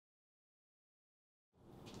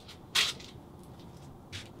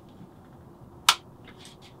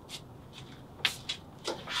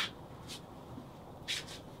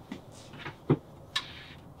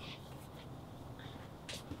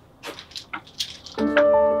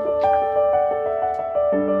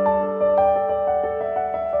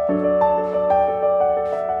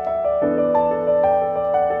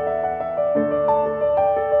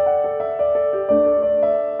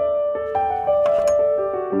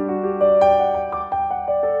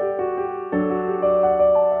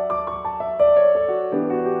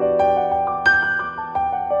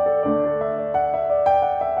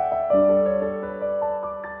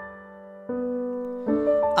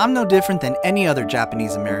I'm no different than any other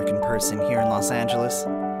Japanese-American person here in Los Angeles.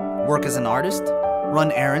 Work as an artist,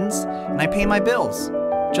 run errands, and I pay my bills,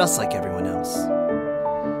 just like everyone else.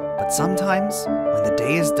 But sometimes, when the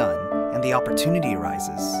day is done and the opportunity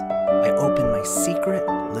arises, I open my secret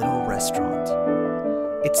little restaurant.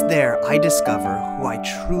 It's there I discover who I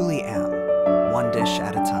truly am, one dish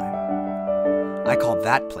at a time. I call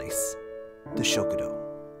that place the Shokudo.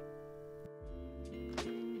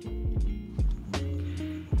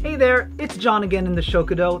 Hey there, it's John again in the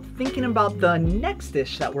Shokudo, thinking about the next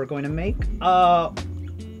dish that we're going to make.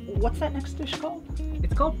 What's that next dish called?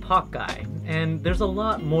 It's called Pakkai, and there's a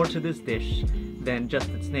lot more to this dish than just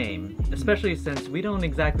its name, especially since we don't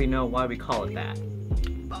exactly know why we call it that.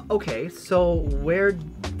 Okay, so where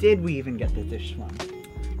did we even get the dish from?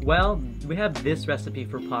 Well, we have this recipe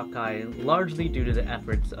for Pakkai largely due to the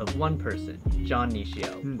efforts of one person, Jon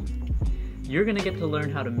Nishio. You're gonna get to learn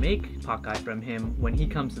how to make Pakkai from him when he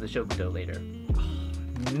comes to the Shokudo later.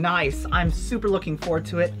 Nice! I'm super looking forward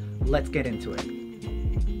to it. Let's get into it.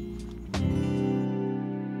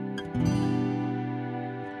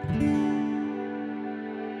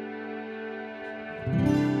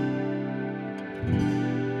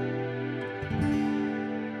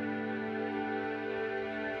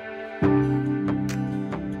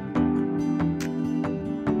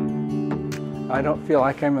 I don't feel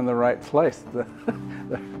like I'm in the right place.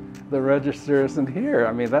 The register isn't here.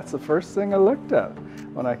 I mean, that's the first thing I looked at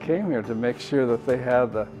when I came here, to make sure that they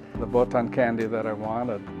had the botan candy that I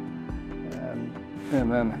wanted.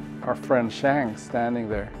 And then our friend Shang standing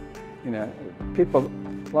there. You know,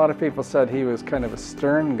 a lot of people said he was kind of a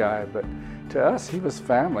stern guy, but to us, he was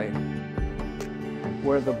family.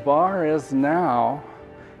 Where the bar is now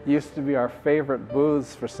used to be our favorite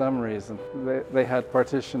booths for some reason. They had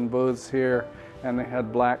partition booths here, and they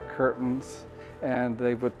had black curtains, and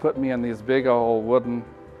they would put me in these big old wooden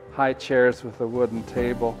high chairs with a wooden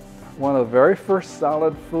table. One of the very first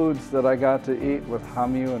solid foods that I got to eat was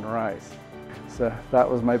hamyu and rice. So that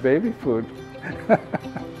was my baby food.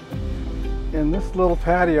 In this little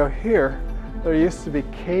patio here, there used to be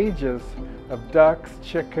cages of ducks,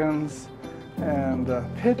 chickens, and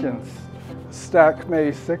pigeons, stacked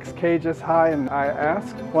maybe 6 cages high, and I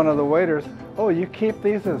asked one of the waiters, "Oh, you keep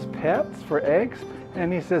these as pets for eggs?"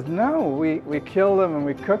 And he says, "No, we kill them and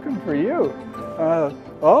we cook them for you."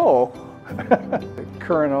 Oh. The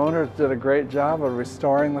current owners did a great job of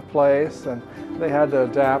restoring the place, and they had to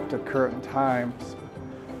adapt to current times.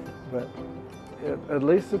 But at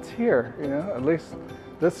least it's here, you know. At least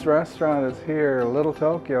this restaurant is here, Little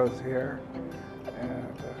Tokyo is here.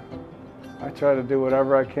 And I try to do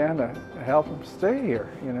whatever I can to help them stay here,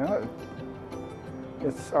 you know.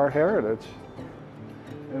 It's our heritage.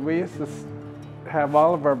 And we used to have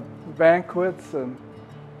all of our banquets and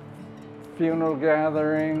funeral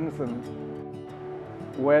gatherings and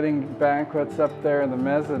wedding banquets up there in the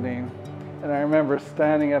mezzanine. And I remember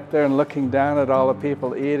standing up there and looking down at all the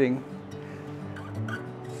people eating,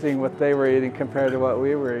 seeing what they were eating compared to what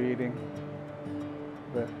we were eating.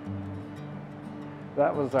 But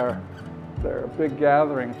that was our big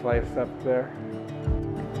gathering place up there.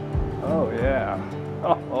 Oh yeah.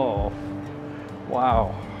 Oh,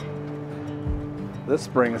 wow. This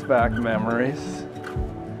brings back memories.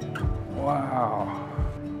 Wow.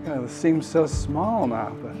 You know, it seems so small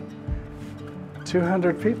now, but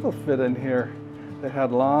 200 people fit in here. They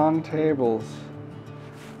had long tables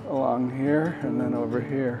along here and then over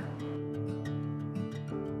here.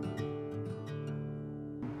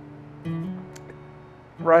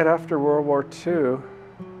 Right after World War II,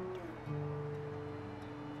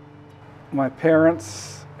 my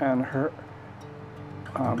parents and her,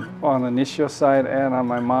 on the Nishio side and on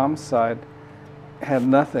my mom's side, had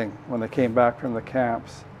nothing when they came back from the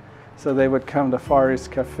camps. So they would come to Far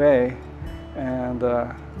East Cafe, and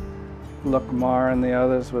Lukmar and the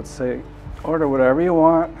others would say, "Order whatever you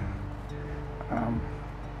want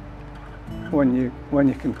when you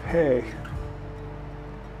can pay.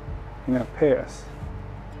 You know, pay us."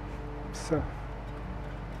 So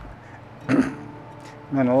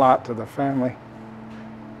meant a lot to the family.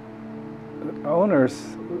 The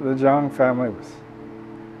owners, the Zhang family, was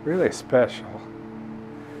really special.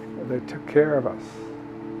 They took care of us.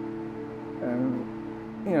 And,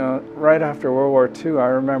 you know, right after World War II, I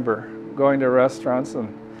remember going to restaurants and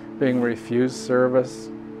being refused service.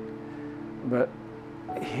 But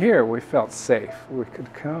here we felt safe. We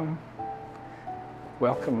could come,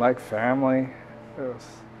 welcome like family. It was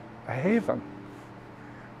a haven.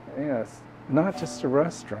 You know, it's not just a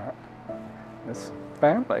restaurant, it's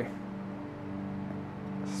family.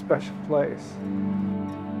 A special place.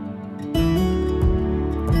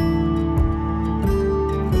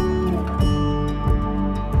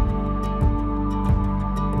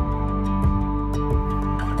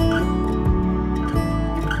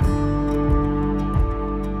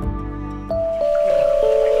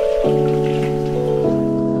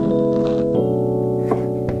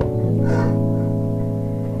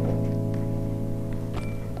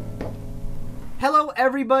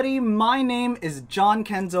 everybody, my name is Jon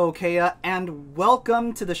Kenzo Okeya and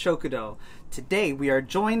welcome to the Shokudo. Today we are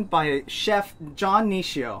joined by Chef Jon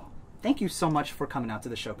Nishio. Thank you so much for coming out to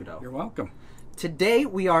the Shokudo. You're welcome. Today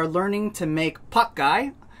we are learning to make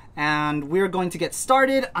Pakkai and we're going to get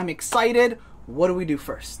started. I'm excited. What do we do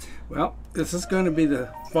first? Well, this is going to be the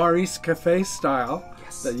Far East Cafe style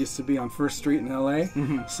that used to be on First Street in LA.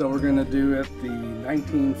 So we're going to do it the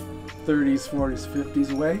 1930s, 40s,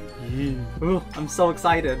 50s way. Ooh, I'm so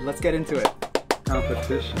excited. Let's get into it.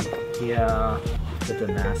 Competition. Yeah, the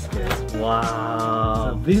Damascus.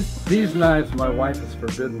 Wow. So these knives my wife is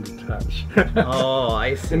forbidden to touch. Oh,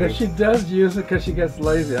 I see. And if she does use it because she gets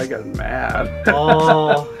lazy, I get mad.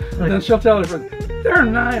 Oh. And then she'll tell her friends, there are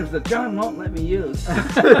knives that John won't let me use.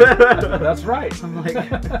 That's right. I'm like,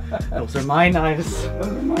 those are my knives. Those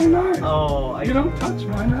are my knives. Oh, You don't touch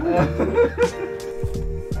my knives.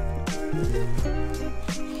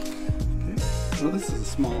 Well, this is a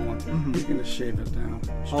small one. You're going to shave it down.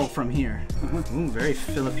 Oh, from here. Ooh, very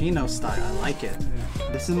Filipino style. I like it.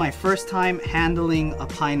 This is my first time handling a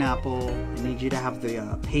pineapple. I need you to have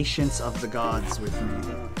the patience of the gods with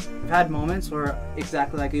me. I've had moments where,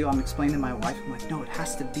 exactly like you, I'm explaining to my wife, I'm like, no, it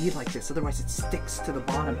has to be like this, otherwise it sticks to the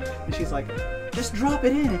bottom. And she's like, just drop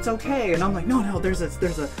it in, it's okay. And I'm like, no, there's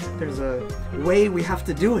a way we have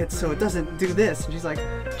to do it so it doesn't do this. And she's like,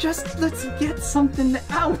 just let's get something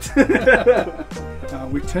out.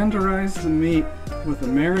 We tenderize the meat with a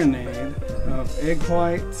marinade of egg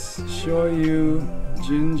whites, shoyu,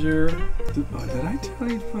 ginger. Did I tell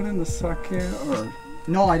you to put in the sake or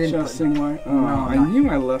No, I didn't. White? Oh, No, I knew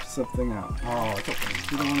I left something out. Oh, it's okay.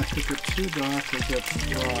 You don't want to cook it too dark or it gets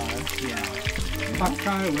dry. Yeah.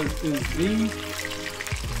 Pakkai is the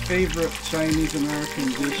favorite Chinese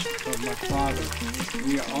American dish of my father.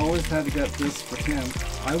 We always had to get this for him.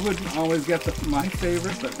 I wouldn't always get my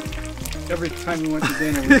favorite, but every time we went to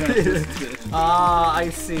dinner, we had this dish. Ah, I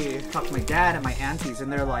see. Talk to my dad and my aunties,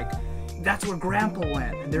 and they're like, "That's where Grandpa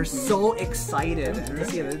went," and they're so excited. And they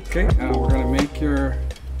see it. Okay, we're gonna make your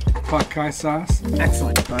Pakkai sauce.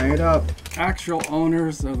 Excellent. Fire it up. Actual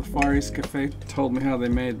owners of the Far East Cafe told me how they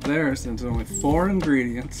made theirs, and there's only 4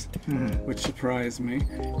 ingredients, which surprised me: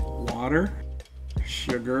 water,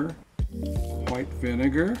 sugar, white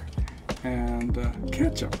vinegar, and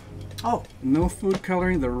ketchup. Oh, No food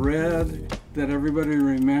coloring. The red that everybody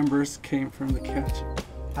remembers came from the ketchup.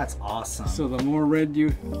 that's awesome. So the more red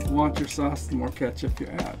you want your sauce, the more ketchup you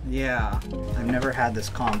add. Yeah, I've never had this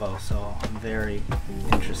combo, so I'm very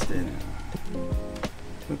interested.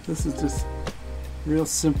 But this is just real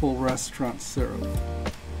simple restaurant syrup.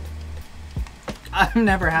 I've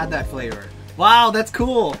never had that flavor. Wow, that's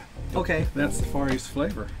cool. Okay. That's the Far East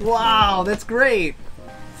flavor. Wow, that's great.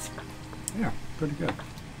 Yeah, pretty good.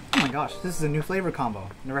 Oh my gosh, this is a new flavor combo.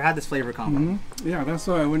 Never had this flavor combo. Yeah, that's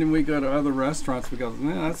why when we go to other restaurants, we go,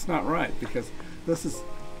 nah, that's not right, because this is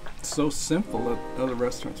so simple that other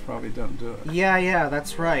restaurants probably don't do it. Yeah,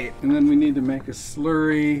 that's right. And then we need to make a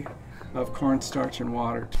slurry of cornstarch and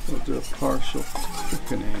water. We'll do a partial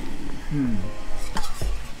thickening.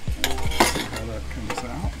 See how that comes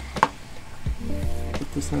out.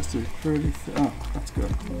 But this has to be pretty thick. Oh, that's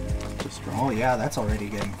good. Just right. Oh yeah, that's already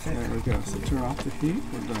getting thick. There we go. So turn off the heat.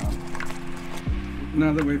 We're done.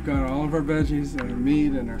 Now that we've got all of our veggies and our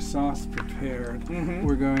meat and our sauce prepared,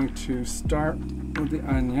 we're going to start with the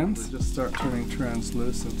onions. Just start turning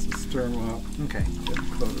translucent, so stir them up. Okay. Get them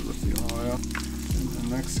coated with the oil. And then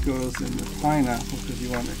next goes in the pineapple because you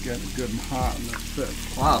want to get it good and hot and thick.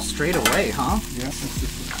 Wow, straight away, huh? Yeah, this is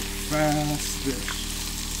a fast dish.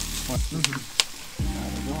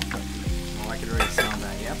 Oh, I could already smell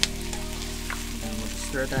that, yep. And we'll just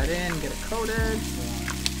stir that in, get it coated.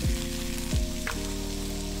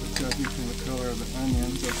 Judging from the color of the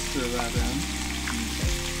onions, let's stir that in.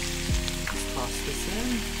 Just toss this in.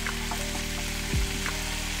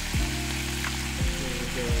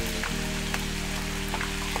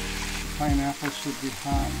 Pineapple should be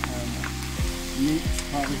hot and meat's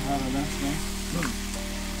probably hot enough now.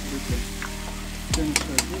 We can finish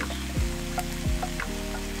our dish.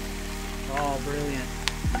 Oh, brilliant.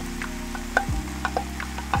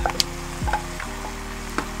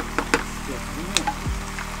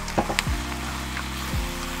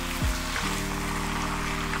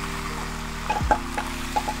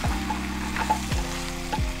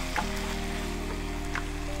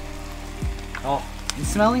 Oh, I'm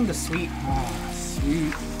smelling the sweet. Ah,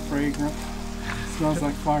 sweet, fragrant. Smells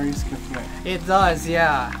like Far East Cafe. It does,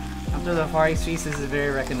 yeah. After the Far East feast, this is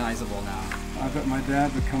very recognizable now. I bet my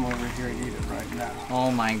dad would come over here and eat it right now.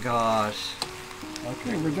 Oh my gosh.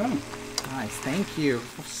 Okay, we're done. Guys, thank you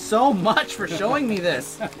so much for showing me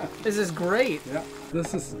this. This is great. Yeah.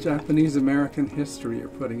 This is Japanese American history you're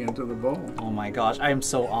putting into the bowl. Oh my gosh, I am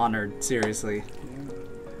so honored, seriously.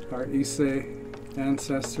 Yeah. Our Issei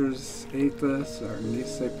ancestors ate this, our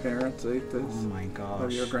Nisei parents ate this. Oh my gosh. Or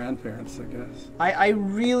your grandparents, I guess. I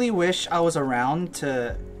really wish I was around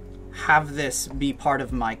to have this be part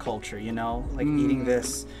of my culture, you know? Like eating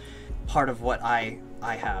this part of what I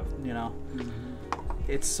have, you know?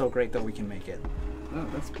 It's so great that we can make it. Oh,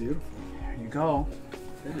 that's beautiful. There you go.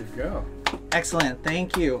 There you go. Excellent.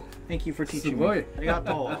 Thank you. Thank you for teaching me. Sugoi.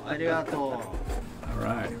 Arigato. Arigato. All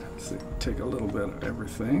right. So take a little bit of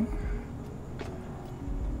everything.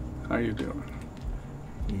 How you doing?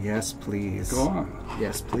 Yes, please. Go on.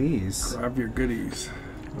 Yes, please. Grab your goodies.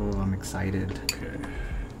 Oh, I'm excited. Okay.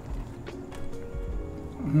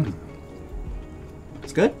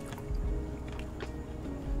 It's good?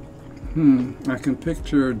 I can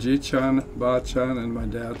picture Ji-chan, Ba-chan, and my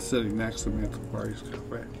dad sitting next to me at the Far East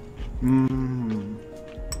Cafe.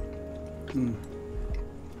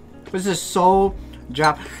 This is so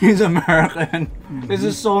Japanese American. This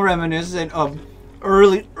is so reminiscent of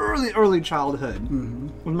early childhood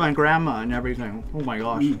with my grandma and everything. Oh my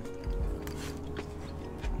gosh.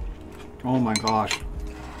 Oh my gosh.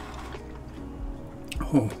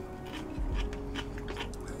 Oh,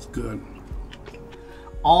 that's good.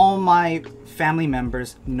 All my family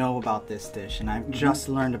members know about this dish, and I've just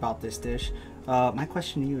learned about this dish. My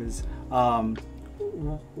question to you is,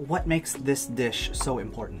 what makes this dish so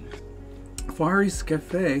important? Far East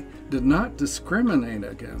Cafe did not discriminate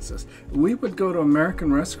against us. We would go to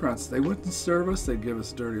American restaurants. They wouldn't serve us. They'd give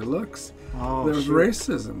us dirty looks. Oh, there was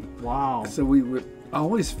racism. Wow. So we would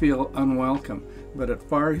always feel unwelcome. But at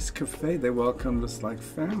Far East Cafe, they welcomed us like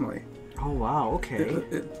family. Oh, wow. Okay.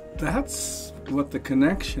 That's what the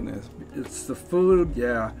connection is. It's the food,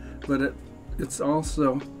 yeah, but it's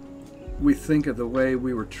also, we think of the way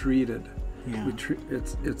we were treated. Yeah.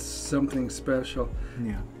 It's something special.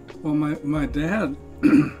 Yeah. Well, my dad,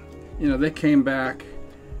 you know, they came back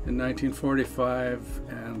in 1945,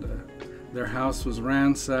 and their house was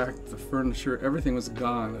ransacked. The furniture, everything was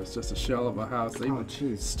gone. It was just a shell of a house. They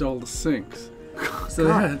even stole the sinks. So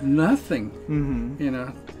they had nothing, you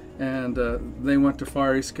know. And they went to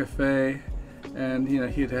Far East Cafe, and you know,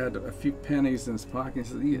 he'd had a few pennies in his pocket.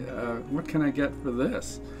 He said, "What can I get for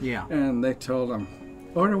this?" Yeah. And they told him,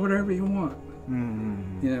 "Order whatever you want.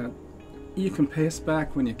 You know, you can pay us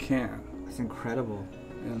back when you can." That's incredible.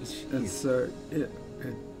 And it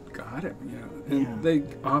got him, you know. And they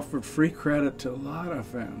offered free credit to a lot of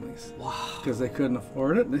families. Wow. Because they couldn't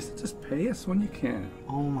afford it. And they said, just pay us when you can.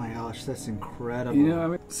 Oh my gosh, that's incredible. You know, I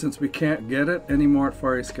mean, since we can't get it anymore at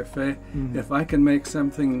Far East Cafe, if I can make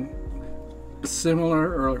something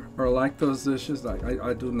similar or like those dishes, like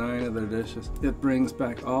I do 9 of their dishes, it brings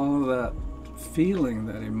back all of that feeling,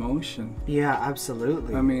 that emotion. Yeah,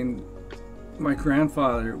 absolutely. I mean, my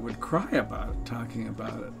grandfather would cry about it, talking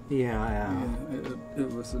about it. Yeah.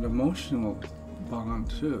 It was an emotional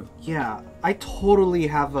bond too. Yeah, I totally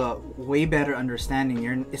have a way better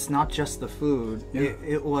understanding. It's not just the food. Yeah.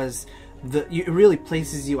 It really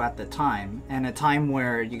places you at the time, and a time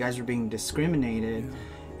where you guys were being discriminated,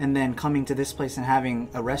 and then coming to this place and having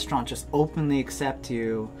a restaurant just openly accept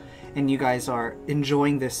you, and you guys are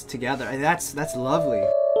enjoying this together. That's lovely.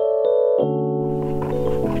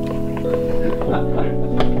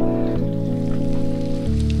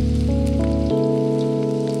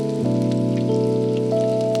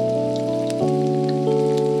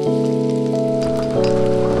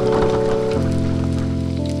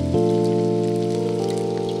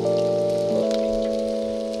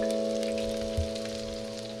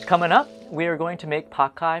 Coming up, we are going to make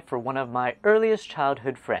Pakkai for one of my earliest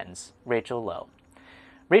childhood friends, Rachel Lowe.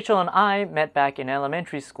 Rachel and I met back in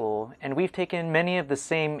elementary school, and we've taken many of the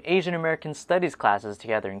same Asian American studies classes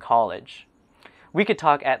together in college. We could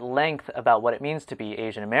talk at length about what it means to be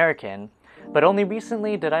Asian American, but only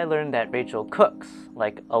recently did I learn that Rachel cooks,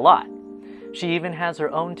 like a lot. She even has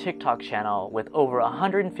her own TikTok channel with over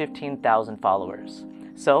 115,000 followers.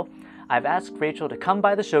 So, I've asked Rachel to come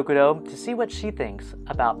by the Shokudo to see what she thinks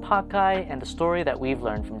about Pakkai and the story that we've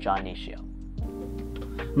learned from Jon Nishio.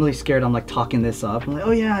 I'm really scared. I'm like talking this up. I'm like,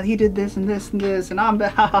 oh yeah, he did this and this and this, and I'm ha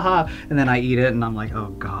ha ha. And then I eat it, and I'm like, oh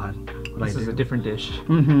god, this is a different dish.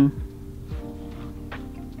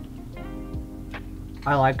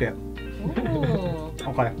 I like it. Ooh.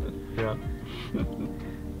 Okay. Yeah.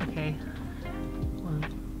 Okay.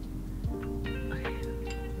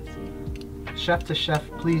 Chef to chef,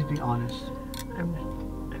 please be honest.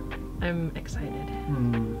 I'm excited.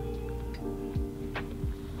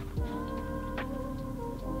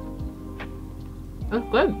 That's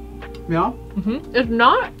good. Yeah? Mm-hmm. It's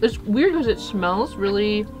not, it's weird because it smells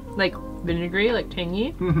really like vinegary, like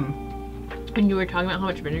tangy. Mm-hmm. And you were talking about how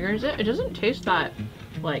much vinegar is it? It doesn't taste that,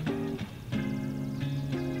 like,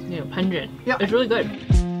 pungent. Yeah. It's really good.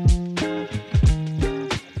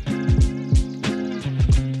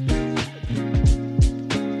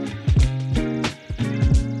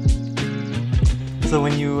 So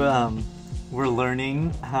when you were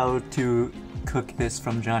learning how to cook this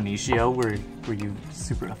from Jon Nishio, were you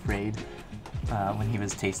super afraid when he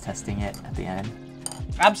was taste testing it at the end?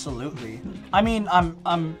 Absolutely. I mean,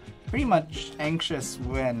 I'm pretty much anxious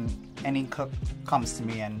when any cook comes to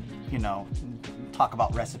me and, talk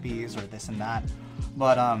about recipes or this and that.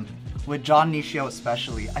 But with Jon Nishio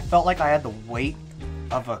especially, I felt like I had the weight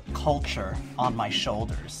of a culture on my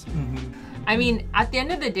shoulders. Mm-hmm. I mean, at the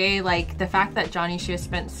end of the day, like, the fact that Jon Nishio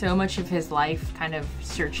spent so much of his life kind of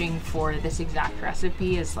searching for this exact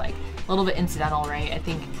recipe is, like, a little bit incidental, right? I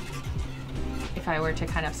think if I were to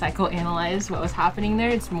kind of psychoanalyze what was happening there,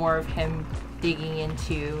 it's more of him digging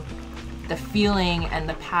into the feeling and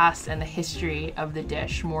the past and the history of the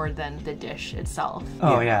dish more than the dish itself.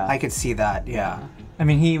 Oh, yeah. I could see that, yeah. I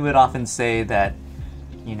mean, he would often say that,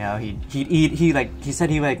 he said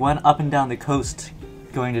he went up and down the coast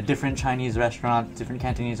going to different Chinese restaurants, different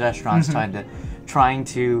Cantonese restaurants, trying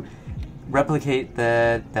to replicate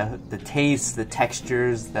the taste, the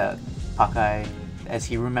textures that Pakkai as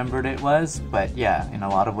he remembered it was. But yeah, in a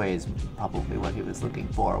lot of ways, probably what he was looking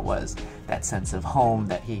for was that sense of home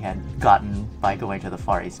that he had gotten by going to the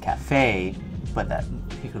Far East Cafe, but that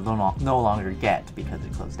he could no longer get because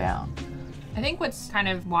it closed down. I think what's kind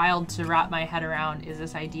of wild to wrap my head around is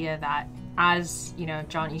this idea that as,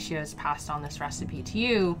 Jon Nishio has passed on this recipe to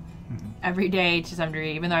you every day to some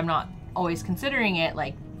degree, even though I'm not always considering it,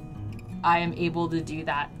 like, I am able to do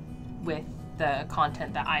that with the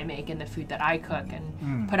content that I make and the food that I cook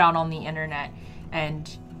and put out on the internet. And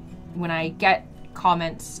when I get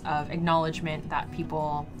comments of acknowledgement that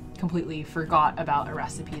people completely forgot about a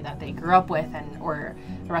recipe that they grew up with or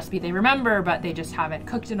a recipe they remember but they just haven't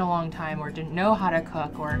cooked in a long time or didn't know how to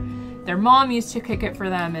cook, or their mom used to cook it for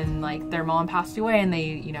them and like their mom passed away and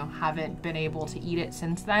they haven't been able to eat it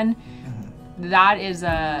since then, that is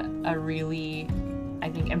a really, I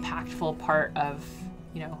think, impactful part of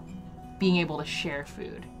being able to share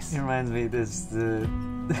food. It reminds me,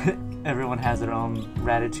 everyone has their own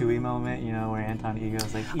ratatouille moment, where Anton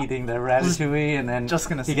Ego's like eating the ratatouille and then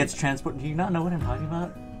he gets transported. Do you not know what I'm talking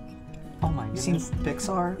about? Oh my goodness. You seen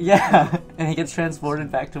Pixar? Yeah, and he gets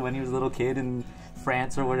transported back to when he was a little kid in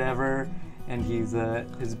France or whatever, and he's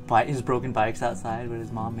his broken bike's outside, but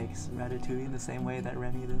his mom makes ratatouille in the same way that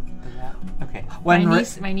Remy the rat. Okay.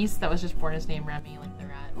 My niece that was just born is named Remy, like the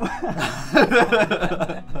rat.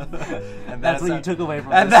 And that's what you took away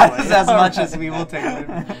from and this that's story. as much as we will take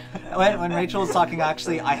it. When Rachel was talking,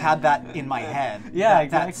 actually, I had that in my head. Yeah,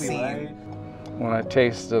 that exactly. scene. Right? When I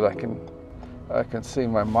taste it, I can see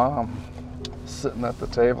my mom sitting at the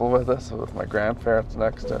table with us, with my grandparents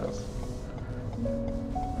next to us.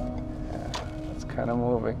 Yeah, it's kind of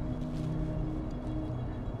moving.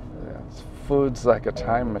 Yeah, food's like a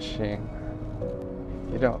time machine.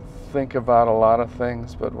 You don't think about a lot of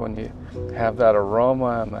things, but when you have that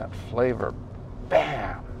aroma and that flavor,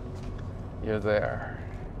 bam, you're there.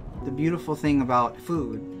 The beautiful thing about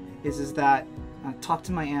food is that I talk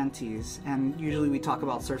to my aunties, and usually we talk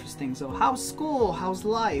about surface things. So how's school? How's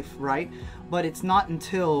life? Right? But it's not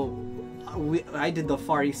until I did the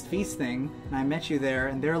Far East Feast thing, and I met you there,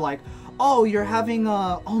 and they're like, oh, you're having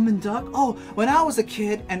almond duck? Oh, when I was a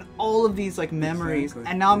kid, and all of these like memories,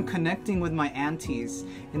 and now I'm connecting with my aunties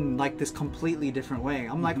in like this completely different way.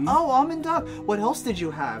 I'm like, oh, almond duck, what else did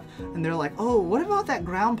you have? And they're like, oh, what about that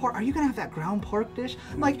ground pork? Are you gonna have that ground pork dish?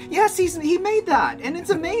 I'm like, yes, he made that, and it's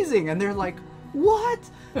amazing. And they're like, what?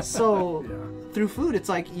 So through food, it's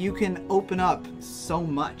like you can open up so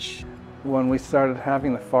much. When we started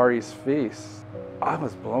having the Far East Feast, I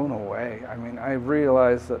was blown away. I mean, I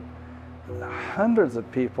realized that hundreds of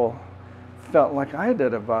people felt like I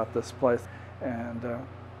did about this place, and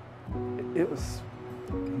it was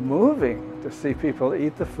moving to see people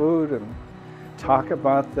eat the food and talk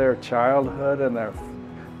about their childhood and their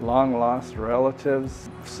long-lost relatives.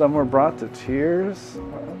 Some were brought to tears.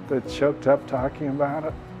 They choked up talking about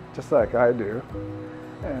it, just like I do.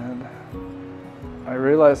 And I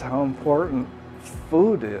realized how important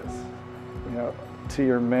food is, to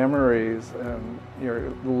your memories and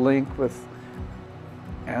your link with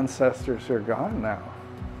ancestors who are gone now.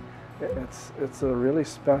 It's a really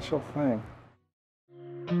special thing.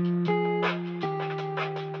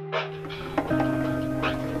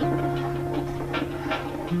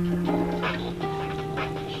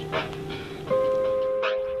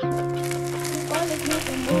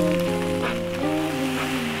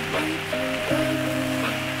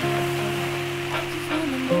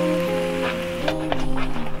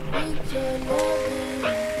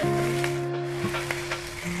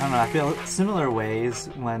 don't know, I feel similar ways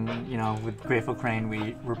when, you know, with Grateful Crane,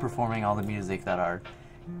 we were performing all the music that our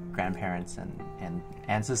grandparents and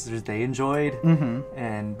ancestors, they enjoyed.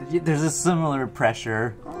 And there's a similar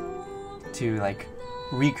pressure to, like,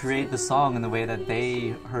 recreate the song in the way that they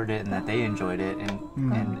heard it and that they enjoyed it.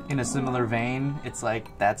 And in a similar vein, it's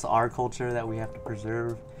like, that's our culture that we have to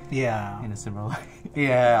preserve. Yeah. In a similar way.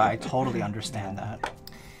 Yeah, I totally understand that.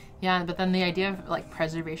 Yeah, but then the idea of like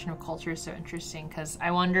preservation of culture is so interesting, because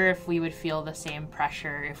I wonder if we would feel the same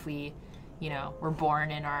pressure if we, you know, were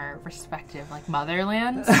born in our respective like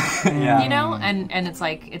motherlands. You know, and it's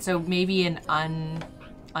like it's maybe an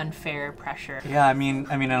unfair pressure. Yeah, I mean,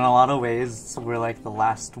 in a lot of ways, we're like the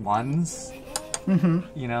last ones.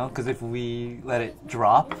 You know, because if we let it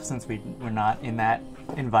drop, since we're not in that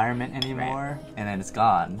environment anymore, and then it's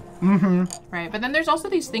gone. Right, but then there's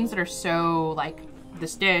also these things that are so like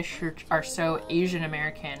this dish are so Asian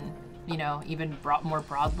American, you know, even more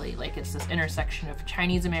broadly. Like it's this intersection of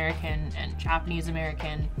Chinese American and Japanese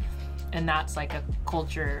American, and that's like a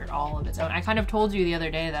culture all of its own. I kind of told you the other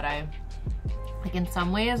day that like in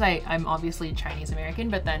some ways I'm obviously Chinese American,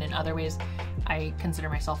 but then in other ways I consider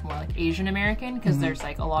myself more like Asian American, because there's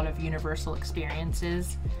like a lot of universal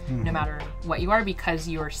experiences no matter what you are, because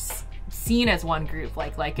you're seen as one group,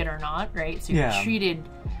 like it or not, right? So you're treated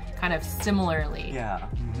kind of similarly. Yeah.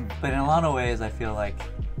 But in a lot of ways I feel like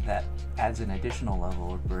that adds an additional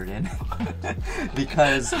level of burden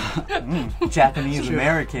because Japanese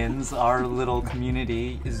Americans, our little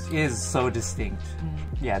community is so distinct.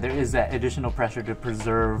 Yeah, there is that additional pressure to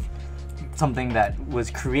preserve something that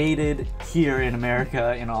was created here in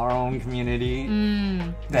America in our own community,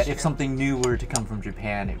 that if something new were to come from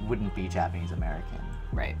Japan, it wouldn't be Japanese American.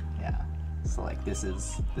 Right. Yeah. So like this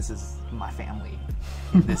is my family.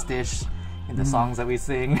 This dish, in the songs that we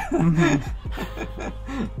sing.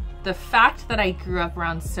 The fact that I grew up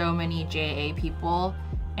around so many JA people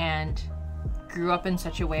and grew up in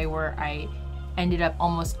such a way where I ended up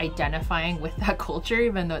almost identifying with that culture,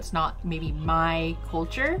 even though it's not maybe my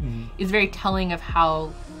culture, is very telling of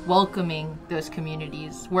how welcoming those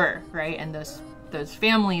communities were, right? And those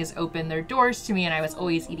families opened their doors to me, and I was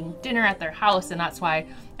always eating dinner at their house, and that's why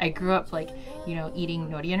I grew up like, you know, eating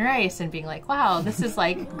nori and rice and being like, wow, this is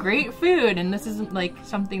like great food, and this is like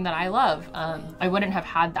something that I love. I wouldn't have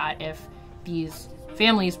had that if these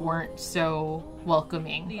families weren't so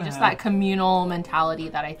welcoming. Just that communal mentality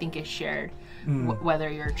that I think is shared, whether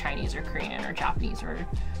you're Chinese or Korean or Japanese or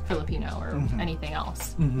Filipino or anything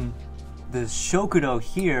else. The Shokudo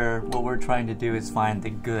here, what we're trying to do is find the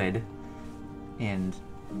good in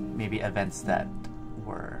maybe events that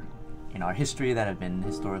were in our history that have been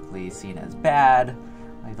historically seen as bad,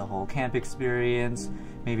 like the whole camp experience.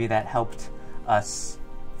 Maybe that helped us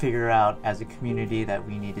figure out as a community that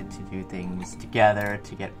we needed to do things together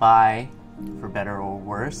to get by, for better or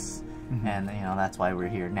worse. And you know, that's why we're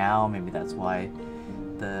here now. Maybe that's why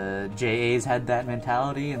the JAs had that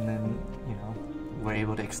mentality, and then, you know, we're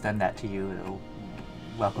able to extend that to you. It'll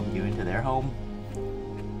welcome you into their home.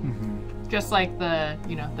 Just like the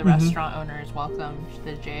restaurant owners welcomed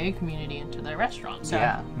the JA community into their restaurant. So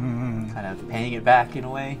yeah, kind of paying it back in a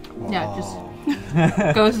way. Yeah,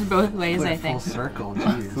 just goes both ways, I think. Full circle,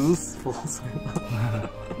 jeez. Full circle.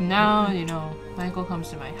 Now, you know, Michael comes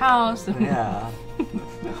to my house. Yeah.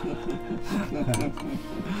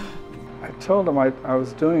 I told him I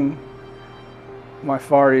was doing my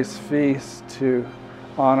Far East feast to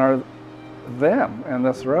honor them and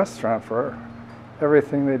this restaurant for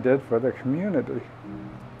everything they did for their community.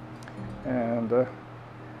 And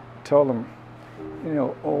told them, you know,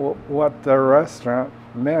 what their restaurant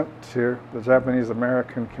meant to the Japanese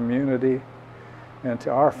American community and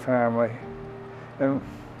to our family. And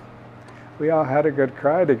we all had a good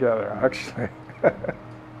cry together, actually.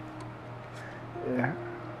 Yeah.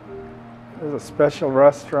 It was a special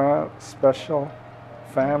restaurant, special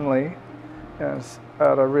family, and it's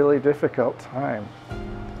at a really difficult time.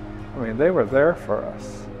 I mean, they were there for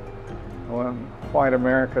us when white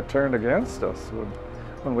America turned against us.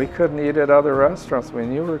 When we couldn't eat at other restaurants, we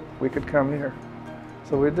knew we could come here.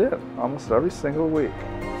 So we did, almost every single week.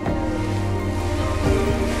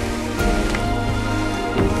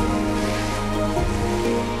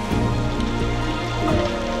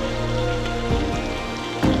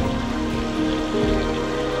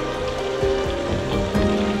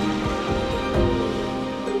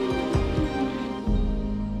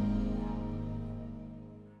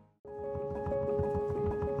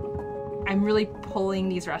 I'm really pulling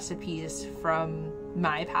these recipes from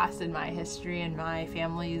my past and my history and my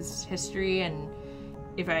family's history, and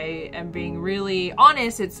if I am being really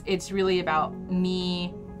honest, it's really about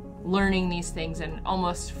me learning these things and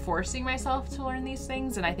almost forcing myself to learn these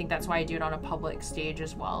things. And I think that's why I do it on a public stage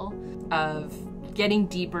as well, of getting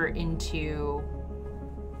deeper into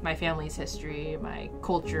my family's history, my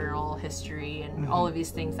cultural history, and all of these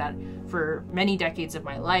things that for many decades of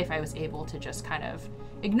my life I was able to just kind of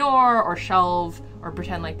ignore or shelve or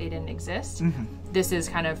pretend like they didn't exist. This is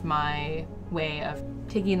kind of my way of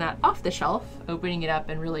taking that off the shelf, opening it up,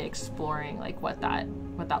 and really exploring like what that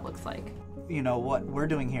looks like. You know, what we're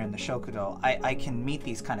doing here in the Shokudo, I can meet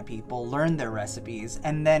these kind of people, learn their recipes,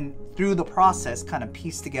 and then through the process kind of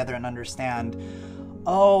piece together and understand,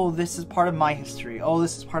 oh, this is part of my history. Oh,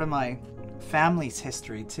 this is part of my family's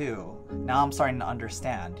history too. Now I'm starting to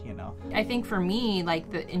understand, you know. I think for me,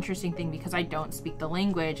 like, the interesting thing, because I don't speak the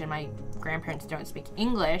language and my grandparents don't speak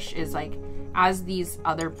English, is like, as these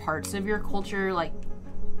other parts of your culture, like,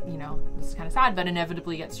 you know, this is kind of sad, but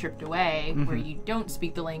inevitably get stripped away, where you don't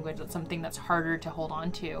speak the language, that's something that's harder to hold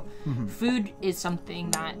on to. Food is something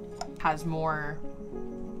that has more,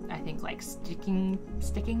 I think, like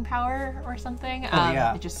sticking power or something.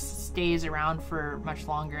 It just stays around for much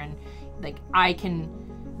longer, and like I can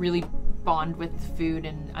really bond with food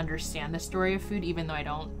and understand the story of food even though I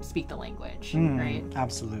don't speak the language, right?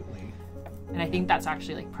 Absolutely. And I think that's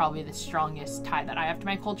actually like probably the strongest tie that I have to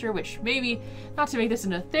my culture, which maybe, not to make this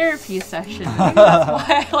into a therapy session, maybe that's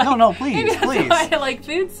why I like, no, please, maybe that's please. why I like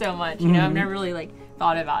food so much. You know, I've never really like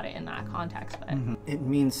thought about it in that context, but It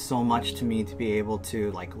means so much to me to be able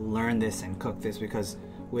to like learn this and cook this, because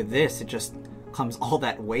with this it just comes all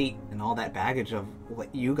that weight and all that baggage of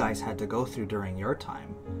what you guys had to go through during your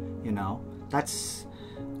time, you know. That's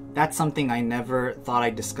something I never thought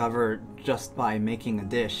I'd discover just by making a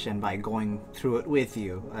dish and by going through it with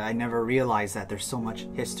you. I never realized that there's so much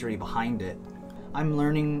history behind it. I'm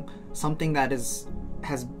learning something that has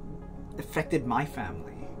affected my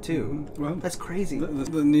family too. Well, that's crazy. The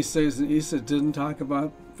Niseis and Issa didn't talk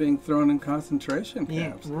about being thrown in concentration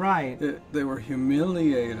camps. Yeah, right. They were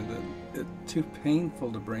humiliated and too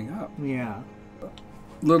painful to bring up. Yeah.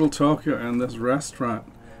 Little Tokyo and this restaurant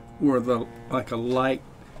were like a light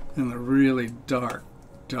in the really dark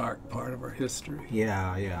part of our history.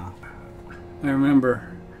 Yeah, yeah. I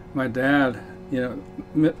remember my dad, you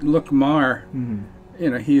know, Look Mar, you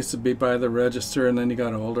know, he used to be by the register, and then he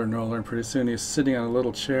got older and older, and pretty soon he was sitting on a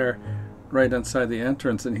little chair right inside the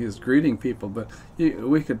entrance, and he was greeting people, but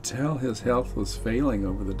we could tell his health was failing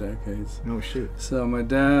over the decades. Oh, shoot. So my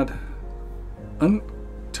dad,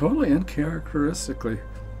 totally uncharacteristically,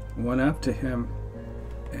 went up to him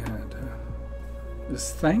and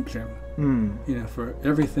just thanked him, you know, for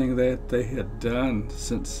everything that they had done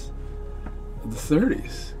since the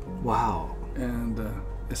 30s. Wow. And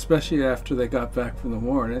especially after they got back from the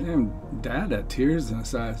war. And Dad had tears in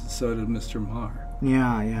his eyes, and so did Mr. Marr.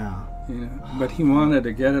 Yeah, yeah. You know, but he wanted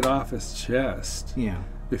to get it off his chest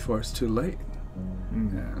before it's too late.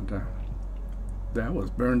 And that was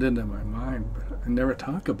burned into my mind, but I never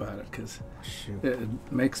talk about it because it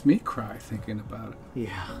makes me cry thinking about it.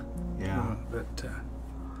 Yeah, yeah. But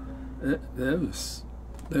there was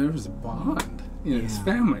a bond, you know, his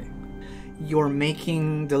family. You're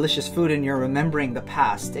making delicious food and you're remembering the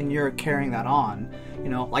past and you're carrying that on. You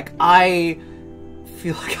know, like I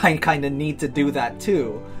feel like I kind of need to do that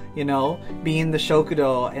too. You know, be in the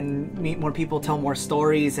Shokudo and meet more people, tell more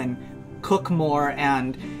stories, and cook more,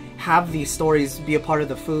 and have these stories be a part of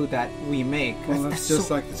the food that we make. Well, that's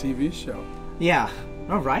just like the TV show. Yeah.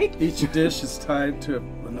 All right. Each dish is tied to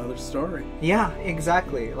another story. Yeah,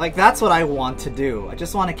 exactly. Like, that's what I want to do. I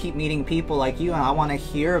just want to keep meeting people like you, and I want to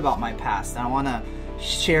hear about my past. And I want to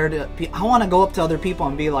share I want to go up to other people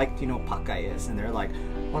and be like, you know what Pakkai is? And they're like,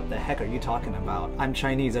 what the heck are you talking about? I'm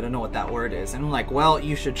Chinese, I don't know what that word is. And I'm like, well,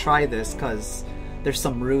 you should try this because there's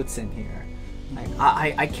some roots in here. Like,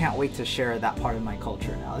 I can't wait to share that part of my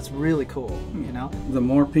culture now. It's really cool, you know? The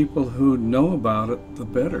more people who know about it, the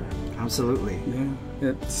better. Absolutely.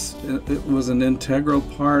 Yeah, it was an integral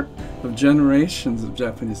part of generations of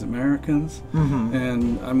Japanese Americans,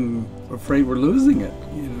 and I'm afraid we're losing it,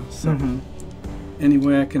 you know? So any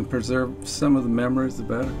way I can preserve some of the memories, the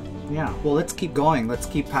better. Yeah, well, let's keep going. Let's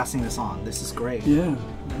keep passing this on. This is great. Yeah,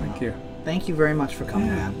 thank you. Thank you very much for coming,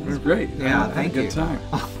 man. It was great. Yeah, I had thank a you. good time.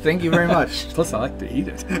 Thank you very much. Plus, I like to eat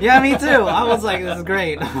it. Yeah, me too. I was like, this is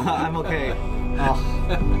great. I'm okay. Oh,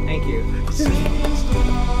 thank you.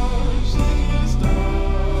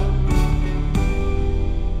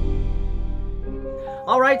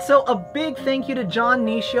 Alright, so a big thank you to Jon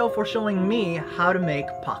Nishio for showing me how to make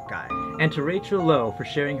Pakkai. And to Rachel Lowe for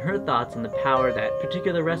sharing her thoughts on the power that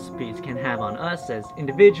particular recipes can have on us as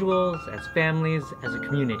individuals, as families, as a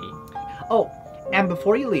community. Oh, and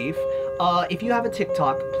before you leave, if you have a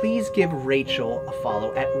TikTok, please give Rachel a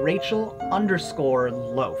follow at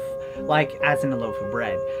Rachel_loaf, like as in a loaf of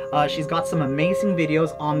bread. She's got some amazing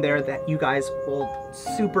videos on there that you guys will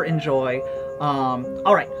super enjoy.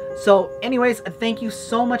 Alright, so anyways, thank you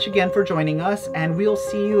so much again for joining us, and we'll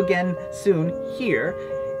see you again soon here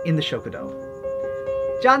in the Shokudo.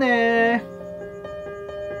 じゃあねー!